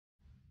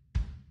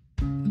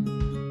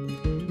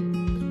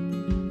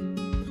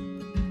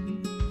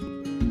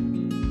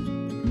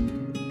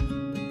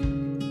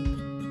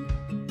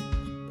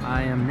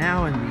am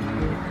now in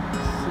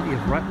the city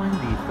of Rutland,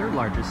 the third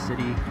largest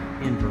city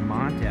in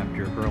Vermont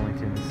after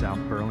Burlington and South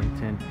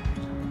Burlington.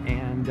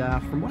 And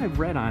from what I've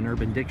read on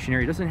Urban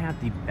Dictionary, it doesn't have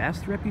the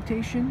best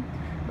reputation,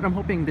 but I'm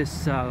hoping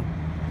this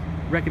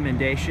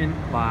recommendation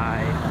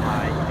by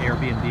my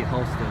Airbnb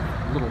host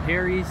of Little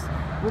Harry's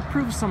will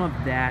prove some of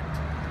that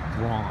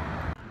wrong.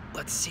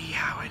 Let's see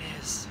how it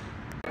is.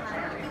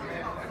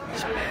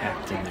 It's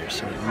packed in there,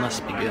 so it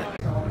must be good.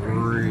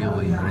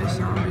 Really nice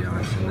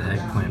ambiance, and the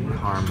eggplant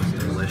parm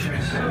is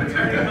delicious.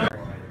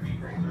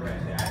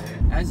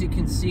 As you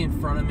can see in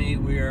front of me,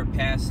 we are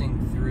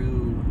passing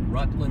through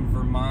Rutland,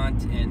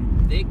 Vermont,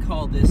 and they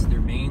call this their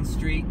main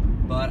street,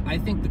 but I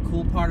think the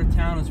cool part of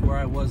town is where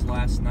I was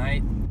last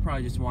night. You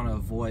probably just want to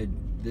avoid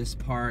this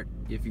part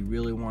if you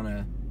really want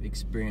to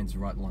experience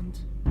Rutland.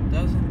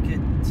 Doesn't get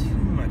too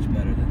much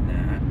better than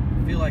that.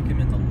 I feel like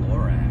I'm in the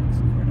Lorax,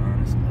 quite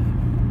honestly.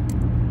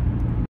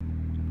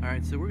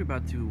 Alright, so we're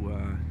about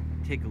to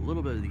take a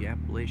little bit of the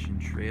Appalachian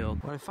Trail.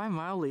 What I find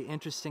mildly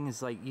interesting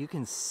is like you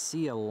can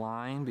see a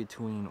line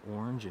between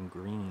orange and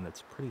green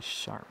that's pretty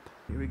sharp.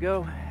 Here we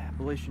go,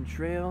 Appalachian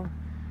Trail,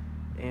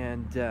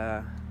 and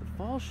the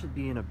falls should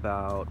be in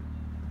about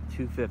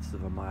 2/5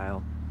 of a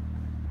mile.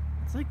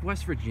 It's like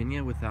West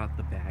Virginia without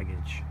the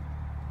baggage.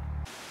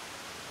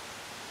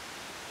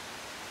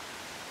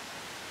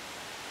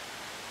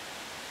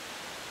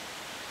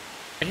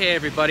 Hey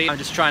everybody, I'm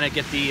just trying to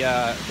get the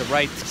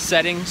right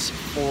settings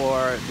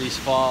for these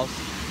falls,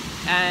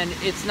 and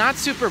it's not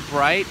super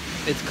bright,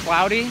 it's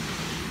cloudy,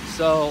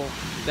 so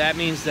that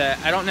means that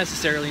I don't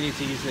necessarily need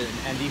to use an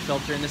ND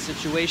filter in this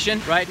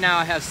situation. Right now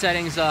I have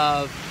settings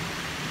of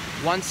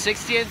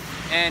 1/60th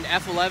and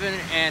f11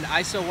 and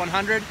ISO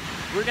 100.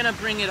 We're gonna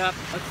bring it up.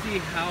 Let's see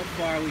how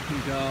far we can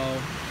go.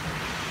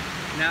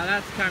 Now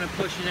that's kind of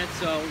pushing it,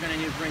 so we're gonna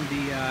need to bring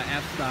the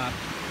f-stop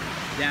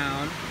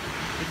down.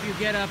 If you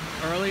get up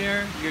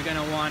earlier, you're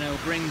gonna want to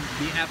bring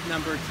the F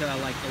number to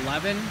like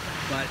 11,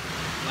 but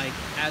like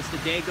as the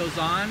day goes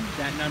on,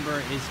 that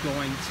number is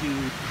going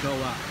to go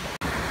up.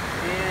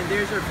 And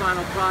there's our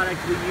final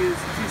product. We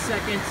used 2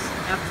 seconds,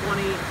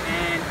 F20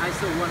 and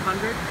ISO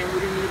 100, and we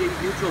didn't need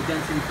a neutral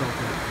density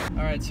filter.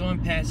 All right, so I'm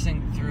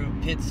passing through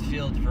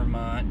Pittsfield,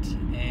 Vermont,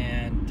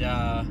 and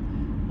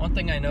one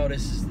thing I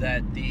noticed is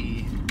that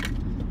the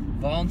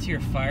volunteer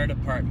fire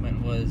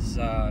department was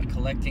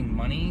collecting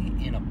money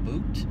in a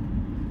boot,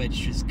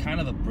 which is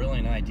kind of a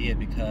brilliant idea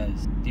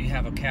because you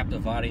have a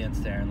captive audience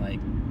there, and like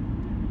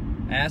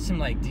I asked him,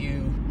 like, do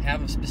you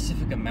have a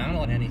specific amount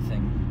on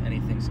anything?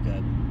 Anything's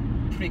good.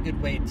 Pretty good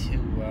way to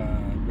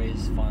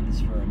raise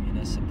funds for a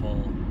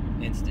municipal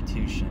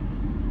institution.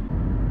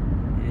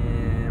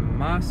 And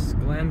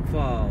Glen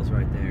Falls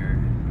right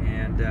there,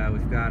 and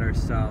we've got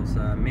ourselves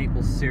a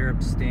maple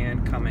syrup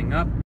stand coming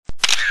up.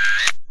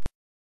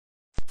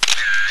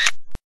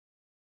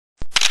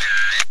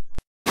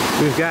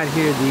 We've got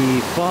here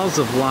the Falls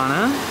of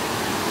Lana.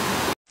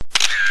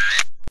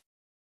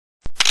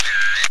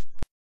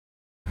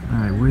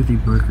 Alright, Worthy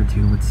Burger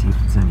 2, let's see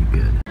if it's any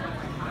good.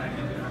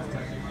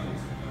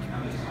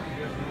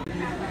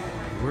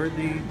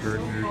 Worthy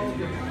Burger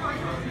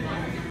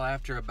 2.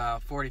 After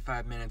about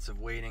 45 minutes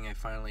of waiting, I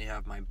finally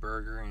have my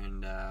burger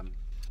and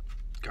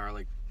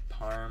garlic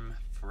parm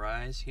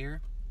fries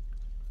here.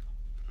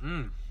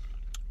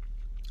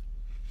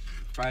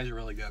 Fries are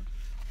really good.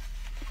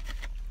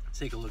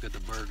 Take a look at the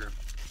burger.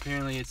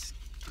 Apparently it's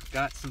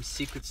got some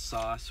secret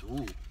sauce.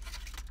 Ooh.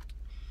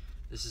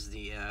 This is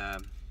the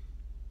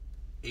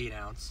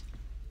 8-ounce.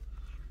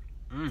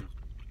 I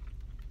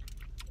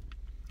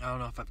don't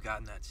know if I've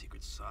gotten that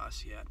secret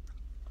sauce yet.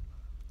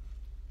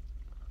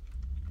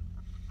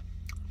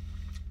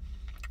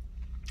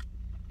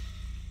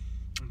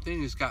 I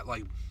think it's got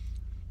like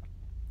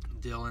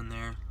dill in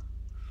there.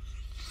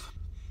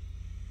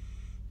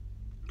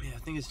 Yeah, I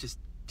think it's just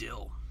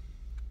dill.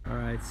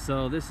 Alright,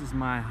 so this is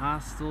my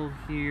hostel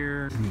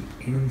here. The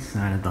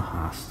inside of the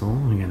hostel,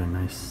 we got a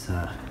nice,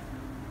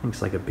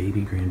 looks like a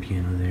baby grand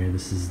piano there.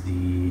 This is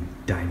the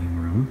dining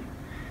room.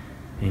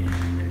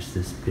 And there's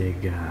this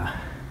big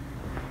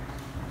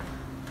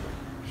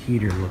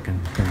heater looking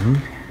thing.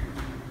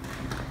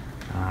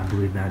 I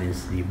believe that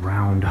is the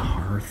round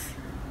hearth.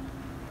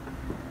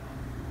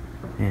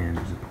 And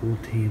there's a pool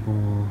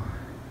table.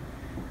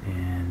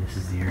 And this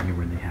is the area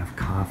where they have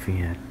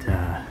coffee at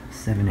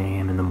 7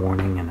 a.m. in the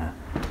morning and a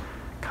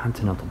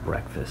continental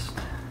breakfast.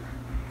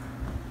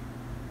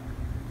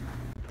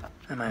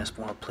 I might as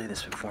well play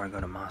this before I go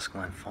to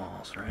Glen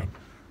Falls, right?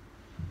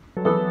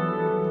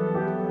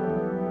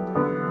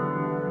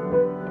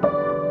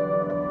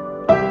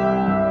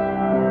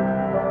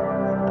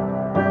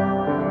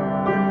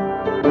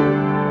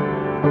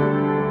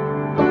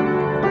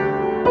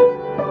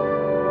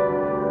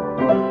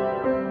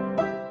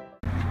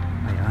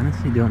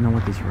 I don't know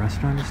what this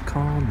restaurant is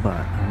called, but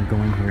I'm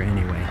going here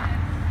anyway.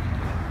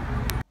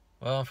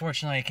 Well,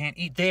 unfortunately I can't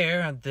eat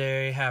there.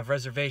 They have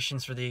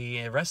reservations for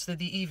the rest of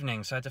the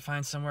evening, so I had to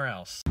find somewhere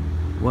else.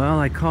 Well,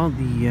 I called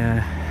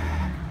the,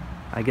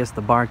 I guess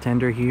the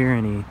bartender here,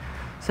 and he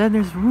said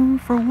there's room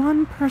for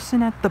one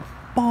person at the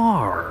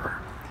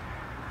bar.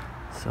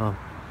 So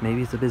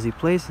maybe it's a busy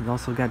place. It's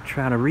also got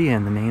Trattoria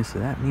in the name, so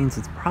that means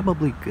it's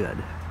probably good.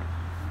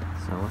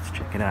 So let's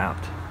check it out.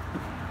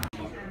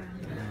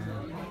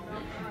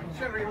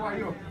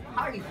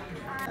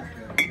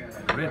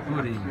 Bread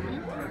pudding.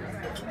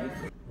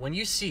 When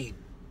you see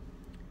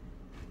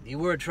the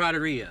word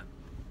Trattoria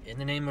in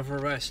the name of a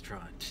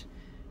restaurant,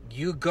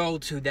 you go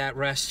to that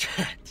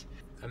restaurant.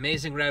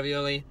 Amazing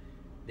ravioli.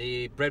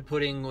 The bread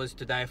pudding was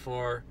to die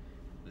for.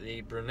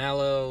 The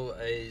Brunello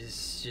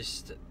is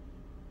just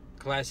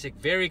classic.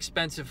 Very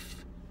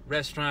expensive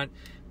restaurant,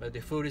 but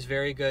the food is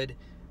very good.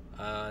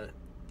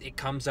 It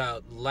comes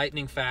out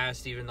lightning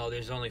fast, even though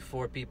there's only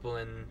 4 people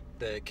in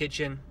the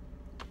kitchen.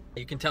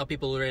 You can tell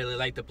people really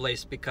like the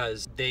place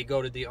because they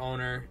go to the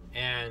owner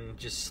and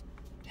just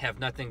have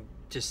nothing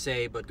to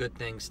say but good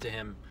things to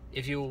him.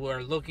 If you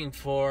are looking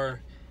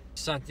for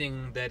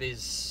something that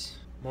is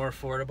more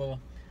affordable,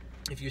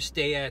 if you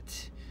stay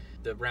at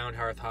the Round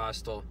Hearth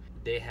Hostel,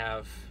 they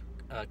have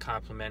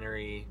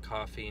complimentary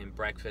coffee and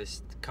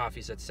breakfast.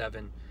 Coffee's at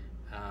 7,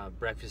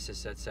 breakfast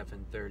is at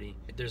 7:30.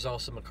 There's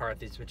also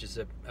McCarthy's, which is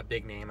a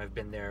big name. I've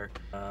been there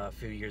a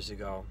few years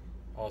ago.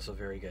 Also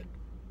very good.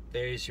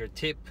 There's your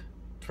tip.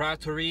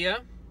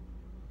 Trattoria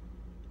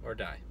or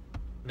die.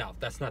 No,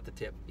 that's not the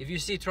tip. If you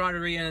see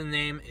Trattoria in the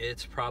name,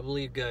 it's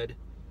probably good,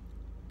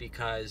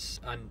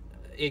 because an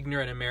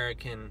ignorant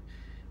American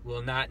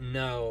will not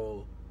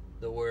know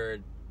the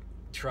word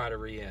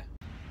Trattoria.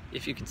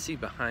 If you can see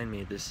behind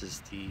me, this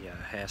is the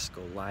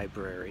Haskell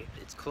Library.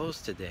 It's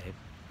closed today.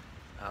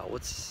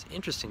 What's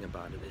interesting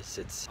about it is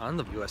it's on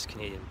the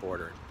US-Canadian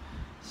border,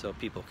 so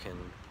people can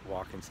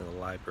walk into the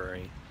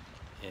library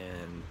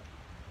and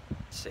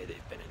say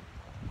they've been in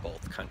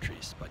both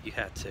countries, but you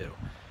had to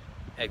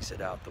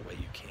exit out the way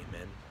you came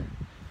in.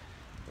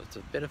 It's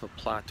a bit of a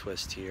plot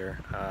twist here.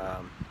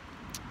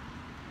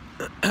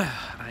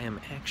 I am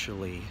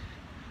actually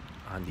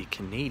on the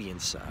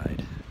Canadian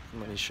side.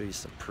 Let me show you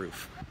some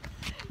proof.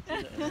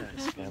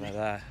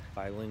 Canada,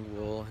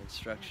 bilingual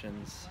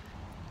instructions.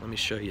 Let me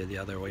show you the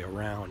other way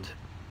around.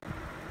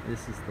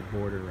 This is the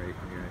border right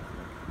here, I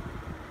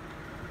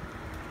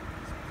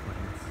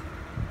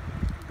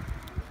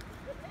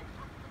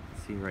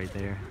think. See right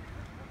there.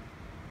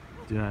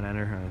 Do not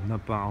enter, ne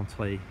pas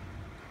entrer.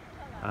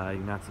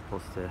 You're not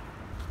supposed to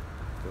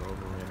go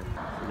over there.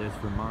 So there's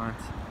Vermont.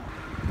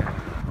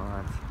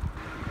 Vermont.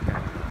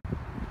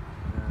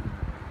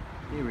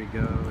 Here we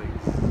go,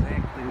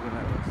 exactly what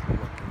I was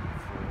looking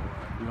for.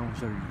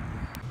 Lingerie.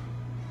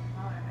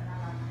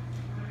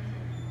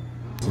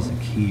 This is a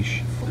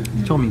quiche.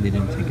 They told me they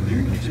didn't take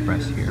American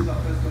Express here,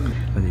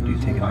 but they do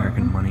take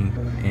American money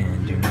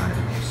and do not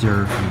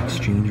observe the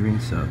exchange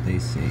rate, so if they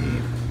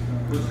save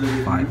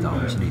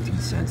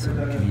 $5.18 in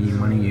Canadian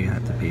money, you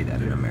have to pay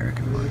that in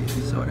American money,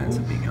 so it ends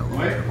up being a little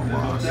bit of a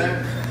loss.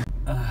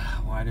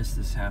 Why does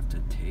this have to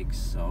take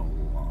so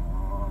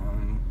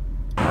long?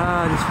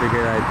 I just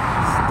figured I'd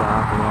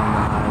stop along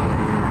the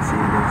highway and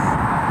see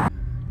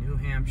this. New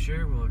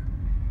Hampshire, we're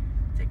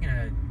taking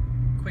a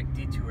quick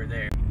detour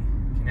there.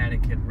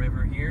 Connecticut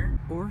River here.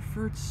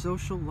 Orford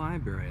Social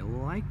Library, I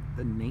like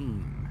the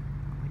name.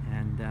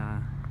 And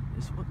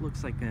there's what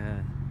looks like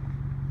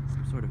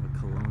some sort of a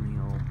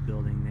colonial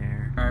building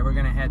there. Alright, we're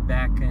gonna head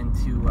back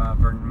into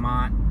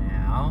Vermont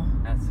now.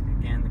 That's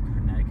again the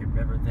Connecticut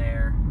River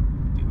there.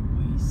 Do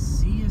we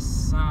see a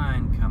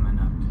sign coming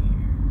up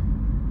here?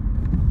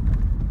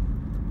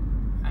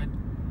 I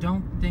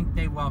don't think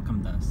they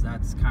welcomed us.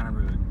 That's kind of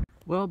rude.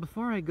 Well,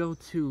 before I go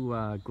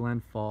to Glen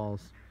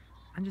Falls,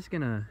 I'm just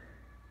gonna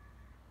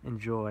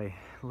enjoy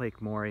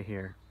Lake Maury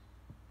here.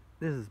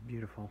 This is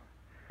beautiful.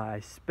 I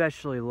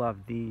especially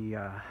love the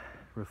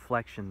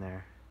reflection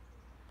there.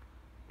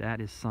 That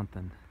is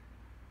something.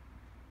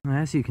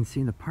 As you can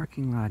see, the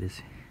parking lot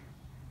is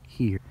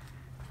here,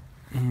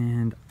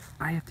 and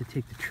I have to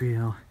take the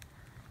trail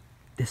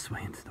this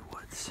way into the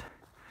woods.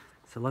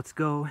 So let's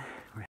go.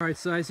 Alright,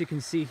 so as you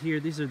can see here,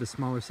 these are the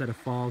smaller set of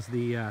falls.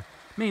 The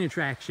main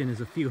attraction is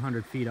a few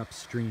hundred feet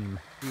upstream.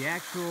 The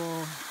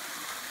actual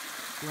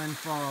Glen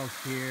Falls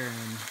here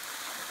in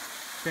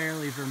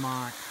Fairleigh,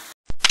 Vermont.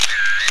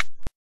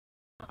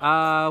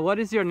 What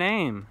is your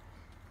name?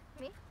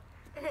 Me?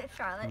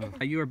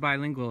 Charlotte. You are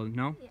bilingual,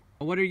 no? Yeah.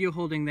 What are you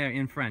holding there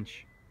in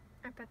French?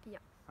 Un papillon.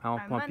 Un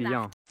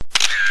papillon.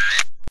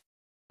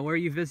 Where are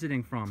you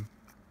visiting from?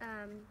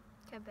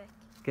 Quebec.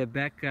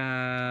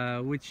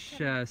 Quebec,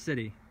 which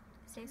city?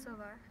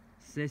 Saint-Sauveur.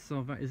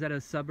 Saint-Sauveur. Is that a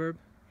suburb?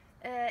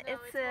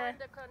 It's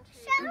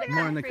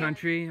More in the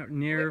country,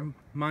 near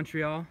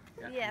Montreal?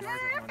 Yes,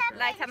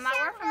 like an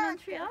hour from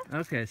Montreal.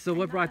 Okay, so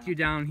what brought you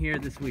down here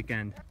this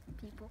weekend?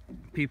 People.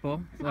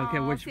 People? Okay,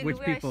 which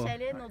people?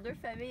 Chalet, nos deux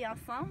familles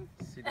ensemble.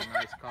 See the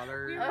nice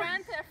color. We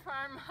rent a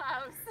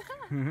farmhouse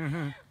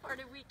for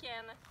the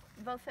weekend.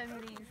 Both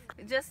families,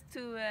 just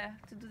to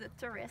do the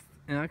tourist.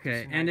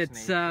 Okay, It's and nice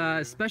it's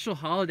a special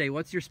holiday.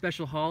 What's your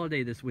special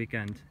holiday this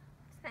weekend?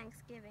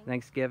 Thanksgiving.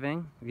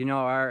 Thanksgiving. You know,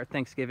 our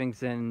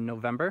Thanksgiving's in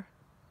November.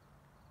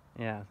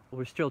 Yeah,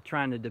 we're still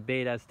trying to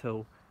debate as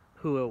to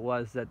who it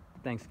was that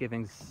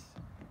Thanksgiving's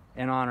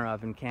in honor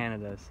of in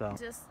Canada. So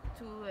Just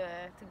to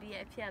be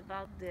happy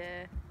about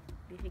the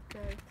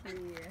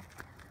récolte,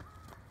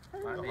 The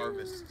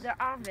harvest. the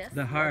harvest.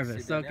 the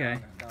harvest. Okay.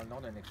 Dans le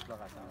nom d'un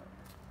explorateur.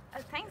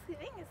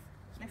 Thanksgiving is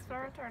an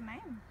explorator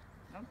name.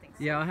 I don't think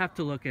so. Yeah, I'll have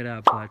to look it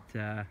up, but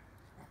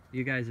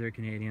you guys are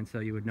Canadian, so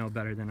you would know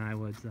better than I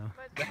would. So.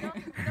 But we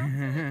don't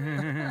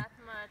celebrate that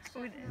much.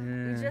 We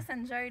just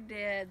enjoyed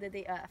the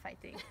day off, I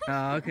think.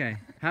 Oh, okay.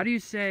 How do you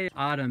say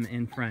autumn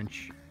in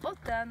French?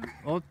 Automne,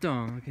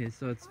 Automne. Okay,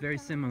 so it's very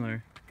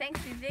similar.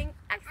 Thanksgiving,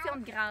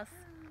 Action de Grâce.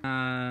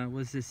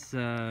 Was this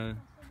un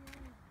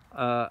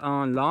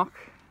lac?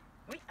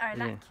 Oui, un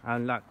lac. Yeah,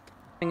 un lac.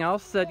 Anything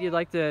else that you'd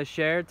like to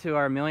share to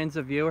our millions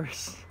of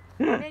viewers?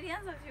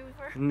 Millions of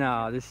viewers.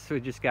 No, we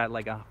just got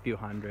like a few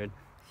hundred.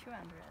 Few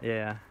hundred.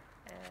 Yeah.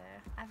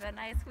 Have a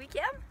nice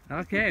weekend.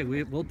 Okay,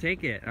 we'll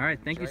take it. All right,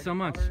 thank you so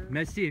much.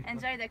 Merci.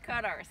 Enjoy the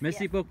colors.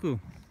 Merci yes. beaucoup.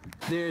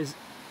 There's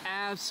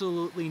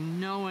absolutely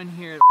no one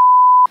here at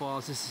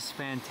Falls. This is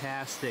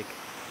fantastic.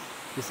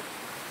 Just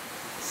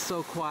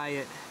so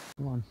quiet.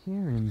 Well, I'm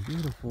here in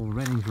beautiful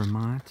Reading,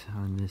 Vermont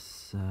on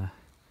this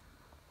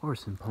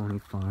horse and pony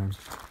farm.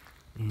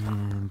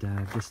 And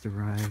I've just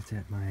arrived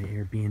at my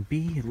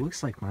Airbnb. It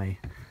looks like my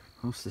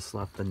hostess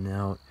left a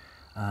note.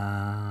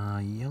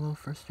 Yellow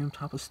first room,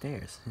 top of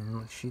stairs.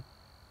 And she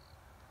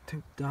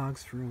took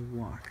dogs for a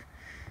walk.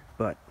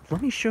 But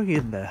let me show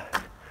you the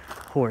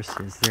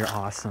horses. They're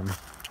awesome.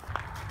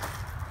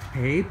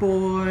 Hey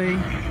boy.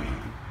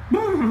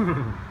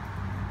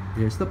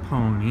 There's the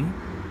pony.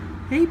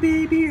 Hey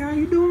baby, how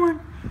you doing?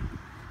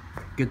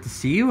 Good to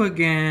see you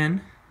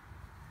again.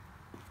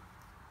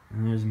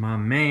 And there's my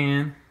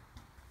man.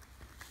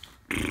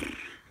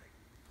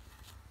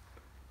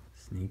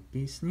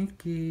 Sneaky,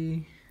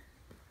 sneaky.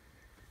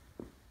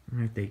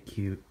 Aren't they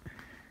cute?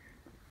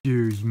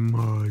 There's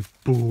my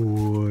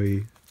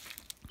boy.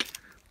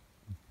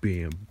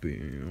 Bam,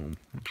 bam.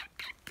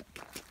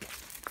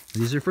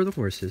 These are for the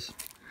horses.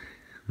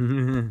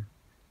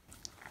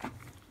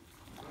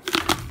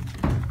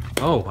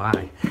 Oh,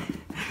 hi.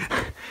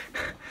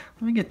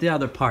 Let me get the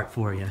other part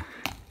for you.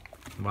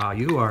 Wow,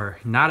 you are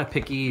not a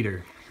picky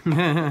eater.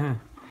 Hey,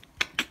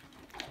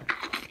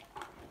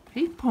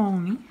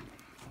 pony.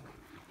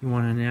 You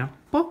want an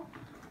apple?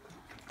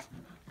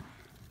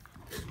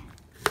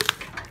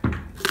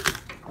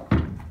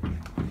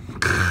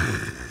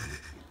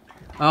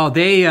 Oh,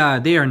 they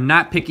are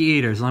not picky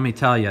eaters, let me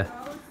tell you.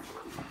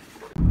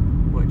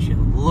 Would you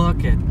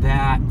look at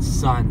that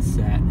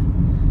sunset?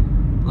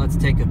 Let's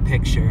take a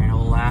picture and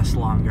it'll last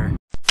longer.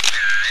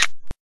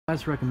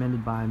 As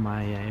recommended by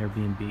my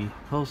Airbnb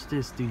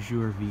hostess du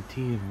jour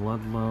VT of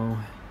Ludlow.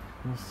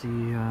 We'll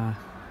see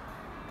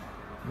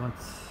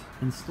what's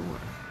in store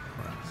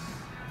for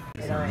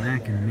us. Some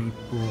mac and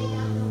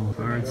maple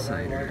hard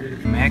cider.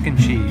 Mac and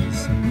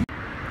cheese.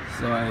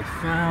 So I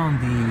found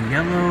the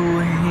yellow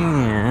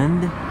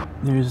hand.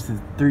 There's the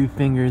 3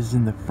 fingers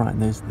in the front.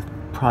 There's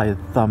probably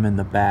the thumb in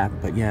the back.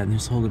 But yeah,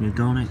 there's holding a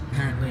donut.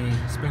 Apparently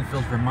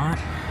Springfield, Vermont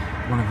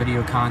won a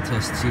video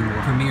contest to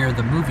premiere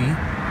the movie.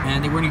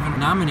 And they weren't even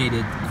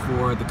nominated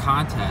for the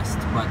contest.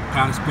 But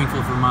County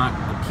Springfield, Vermont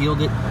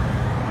appealed it.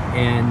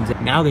 And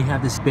now they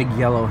have this big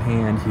yellow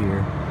hand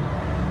here.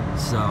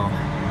 So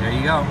there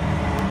you go.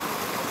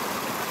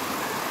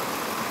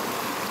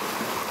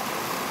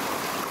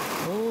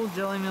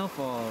 Jelly Mill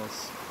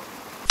Falls.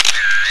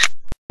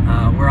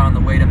 We're on the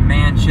way to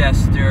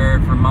Manchester,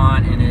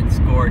 Vermont, and it's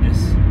gorgeous.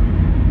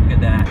 Look at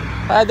that.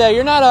 Hi there,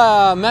 you're not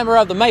a member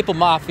of the Maple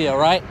Mafia,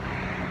 right?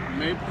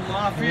 Maple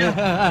Mafia?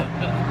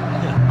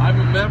 I'm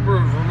a member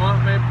of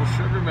Vermont Maple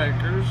Sugar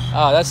Makers.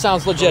 Oh, that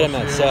sounds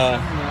legitimate. So.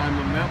 I'm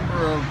a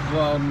member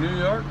of New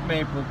York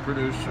Maple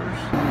Producers.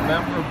 I'm a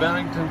member of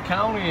Bennington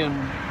County and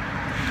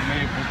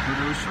Maple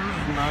Producers,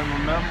 and I'm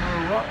a member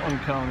of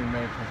Rutland County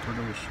Maple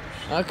Producers.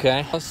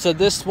 Okay, so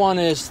this one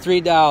is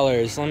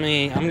 $3.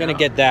 I'm gonna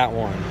get that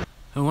one.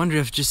 I wonder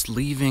if just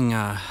leaving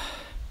a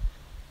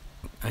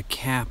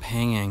cap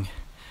hanging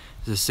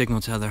is a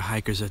signal to other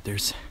hikers that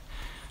there's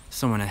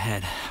someone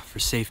ahead for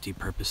safety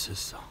purposes.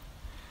 So.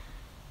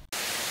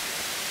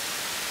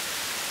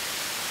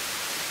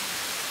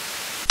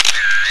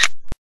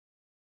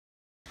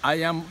 I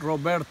am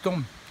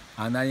Roberto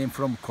and I am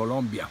from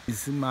Colombia.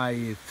 This is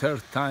my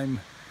 3rd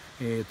time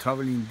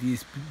traveling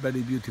these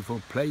very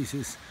beautiful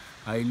places.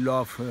 I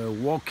love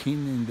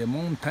walking in the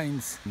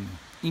mountains.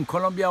 In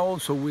Colombia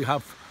also we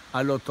have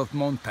a lot of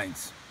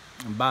mountains,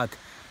 but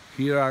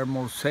here are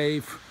more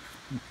safe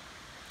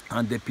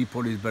and the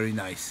people is very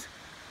nice.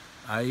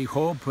 I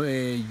hope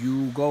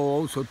you go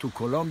also to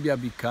Colombia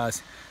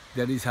because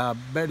there is a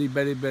very,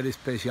 very, very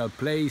special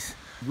place.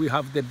 We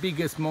have the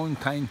biggest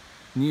mountain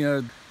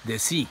near the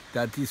sea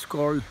that is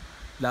called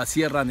La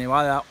Sierra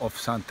Nevada of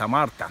Santa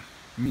Marta.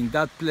 In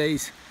that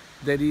place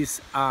there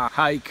is a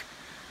hike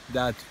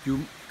that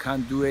you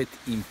can do it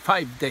in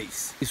 5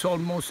 days. It's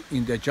almost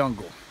in the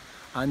jungle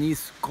and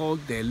it's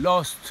called the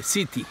Lost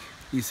City.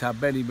 It's a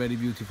very, very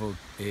beautiful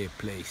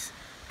place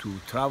to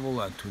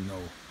travel and to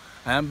know.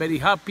 I am very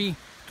happy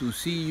to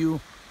see you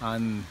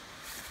and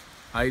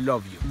I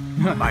love you.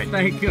 Bye.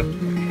 Thank you.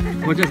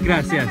 Muchas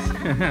gracias.